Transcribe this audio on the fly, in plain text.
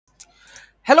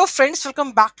Hello friends,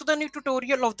 welcome back to the new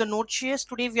tutorial of the Node.js.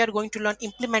 Today we are going to learn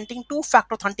implementing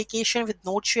two-factor authentication with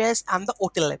Node.js and the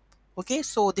otplib. Okay,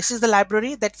 so this is the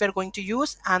library that we are going to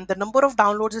use and the number of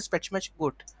downloads is pretty much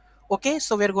good. Okay,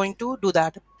 so we are going to do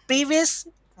that. Previous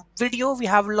video we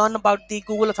have learned about the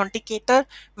Google Authenticator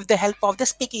with the help of the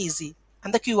Speakeasy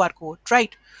and the QR code,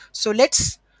 right? So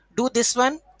let's do this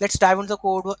one. Let's dive into the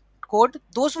code.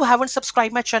 Those who haven't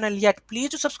subscribed my channel yet, please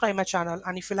do subscribe my channel,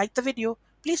 and if you like the video,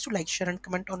 please do like, share and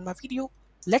comment on my video.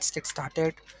 Let's get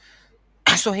started.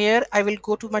 So here I will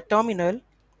go to my terminal,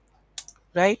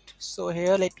 right? So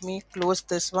here let me close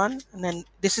this one, and then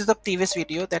this is the previous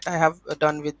video that I have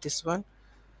done with this one.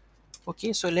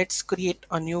 Okay, so let's create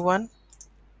a new one.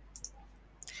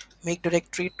 Make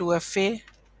directory to fa.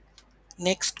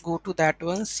 Next go to that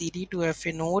one, cd to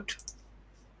fa node.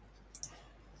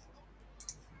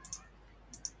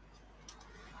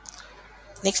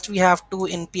 Next we have to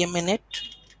npm init.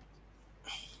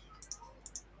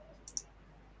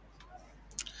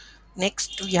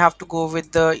 Next we have to go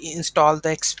with the install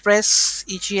the express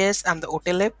egs and the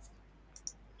otplib.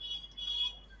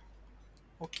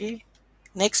 Okay,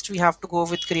 next we have to go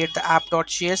with create the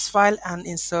app.js file and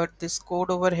insert this code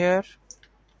over here.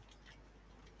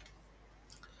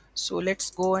 So let's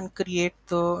go and create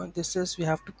the this is we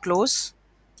have to close.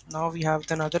 Now we have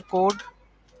the another code.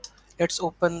 Let's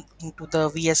open into the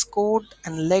VS code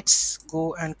and let's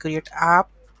go and create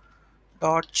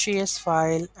app.js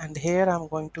file, and here I'm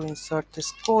going to insert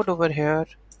this code over here.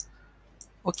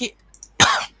 Okay,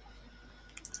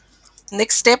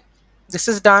 next step, this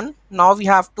is done. Now we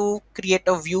have to create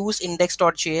a views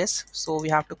index.js. So we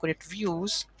have to create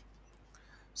views.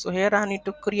 So here I need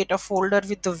to create a folder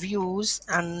with the views,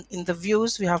 and in the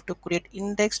views we have to create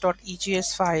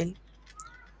index.egs file.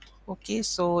 Okay,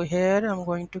 so here I'm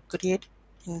going to create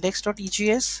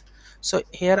index.egs. So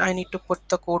here I need to put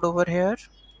the code over here,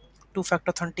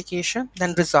 two-factor authentication,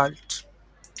 then result.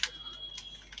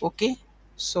 Okay,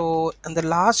 so and the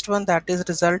last one, that is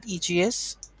result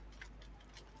egs.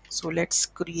 So let's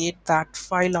create that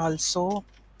file also.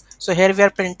 So here we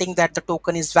are printing that the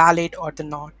token is valid or the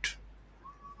not.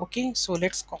 Okay, so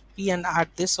let's copy and add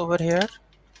this over here,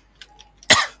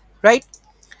 right?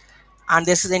 And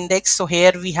this is index. So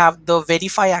here we have the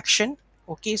verify action.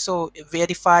 Okay, so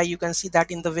verify, you can see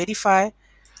that in the verify.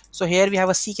 So here we have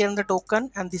a secret and the token,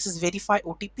 and this is verify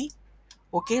OTP.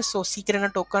 Okay, so secret and a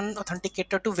token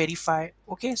authenticator to verify.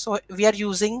 Okay, so we are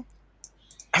using,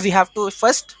 we have to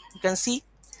first, you can see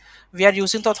we are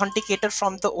using the authenticator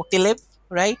from the otplib,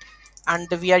 right? And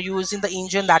we are using the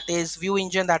engine, that is view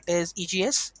engine, that is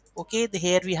egs. Okay,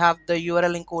 here we have the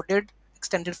url encoded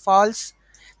extended false,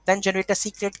 then generate a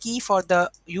secret key for the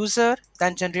user,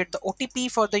 then generate the otp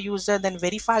for the user, then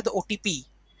verify the otp.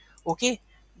 Okay,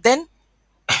 then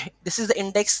this is the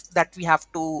index that we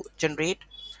have to generate.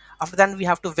 After that we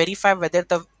have to verify whether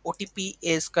the otp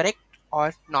is correct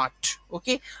or not.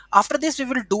 Okay, after this we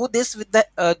will do this with the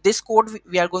this code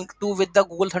we are going to do with the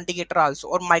Google Authenticator also,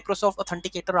 or Microsoft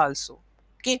Authenticator also.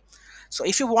 Okay, so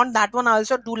if you want that one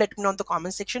also, do let me know in the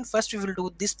comment section. First we will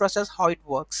do this process, how it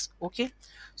works. Okay,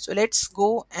 so let's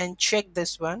go and check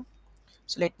this one.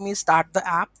 So let me start the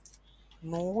app,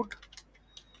 node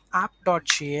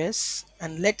app.js,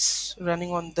 and let's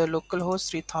running on the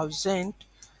localhost 3000.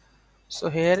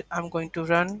 So here I'm going to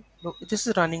run, look, this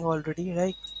is running already,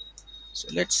 right? So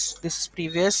let's, this is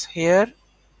previous. Here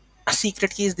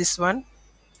secret key is this one,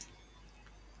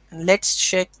 and let's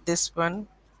check this one.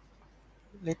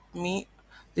 Let me,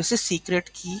 this is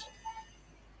secret key.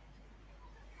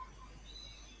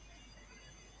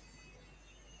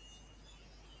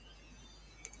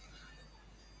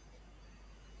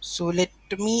 So let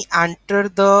me enter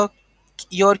the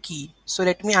your key. So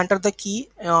let me enter the key.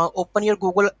 Open your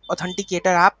Google Authenticator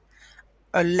app.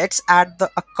 Let's add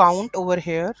the account over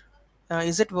here.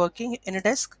 Is it working in a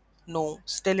desk? No,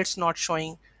 still it's not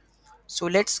showing. So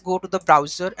let's go to the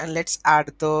browser and let's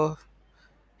add the,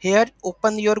 here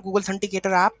open your Google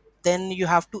Authenticator app, then you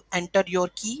have to enter your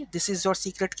key. This is your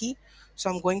secret key. So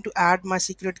I'm going to add my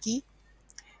secret key,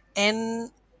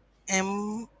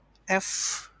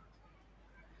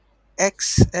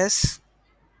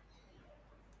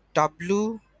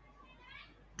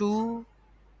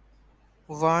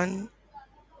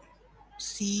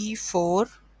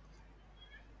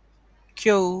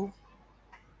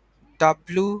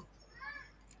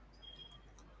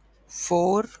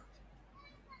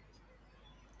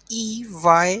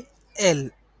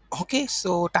 Okay,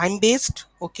 so time based.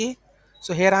 Okay,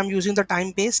 so here I'm using the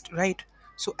time based, right?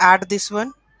 So add this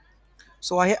one.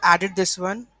 So I have added this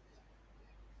one.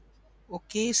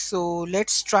 Okay, so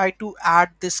let's try to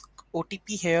add this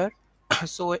OTP here.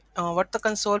 So what the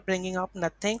console bringing up?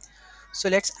 Nothing. So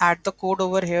let's add the code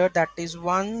over here, that is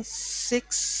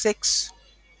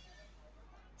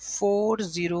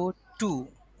 166402.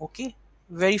 Okay,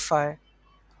 verify.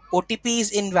 OTP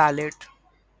is invalid.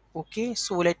 Okay,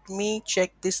 so let me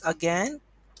check this again.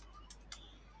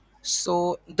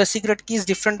 So the secret key is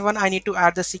different one. I need to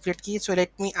add the secret key. So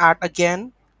let me add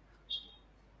again.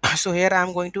 So here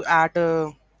I'm going to add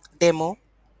a demo,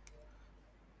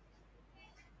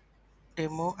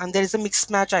 and there is a mixed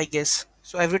match, I guess.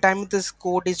 So every time this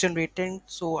code is generated,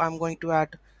 so I'm going to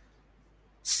add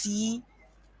CMBAN,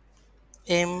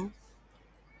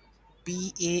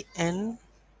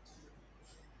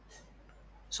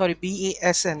 sorry,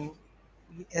 BASN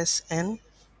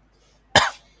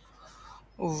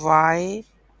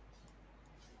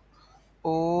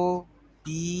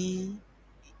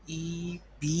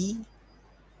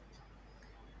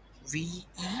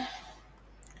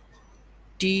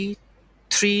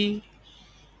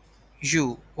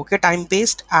Okay, time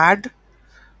based add.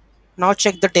 Now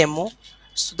check the demo.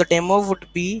 So the demo would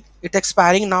be, it's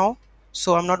expiring now,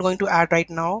 so I'm not going to add right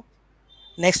now.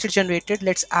 Next is generated.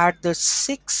 Let's add the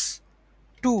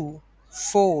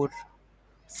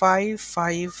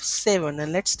 624557,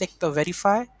 and let's take the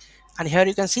verify, and here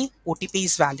you can see OTP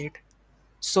is valid.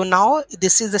 So now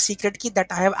this is the secret key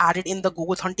that I have added in the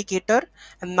Google Authenticator,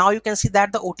 and now you can see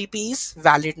that the OTP is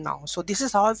valid now. So this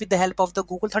is how, with the help of the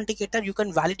Google Authenticator, you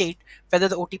can validate whether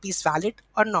the OTP is valid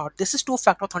or not. This is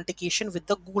two-factor authentication with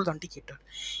the Google Authenticator.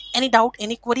 Any doubt,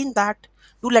 any query in that,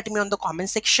 do let me know in the comment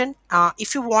section.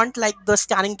 If you want like the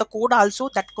scanning the code also,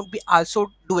 that could be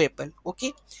also doable.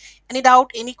 Okay, any doubt,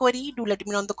 any query, do let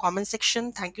me know in the comment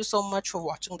section. Thank you so much for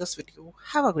watching this video.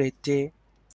 Have a great day.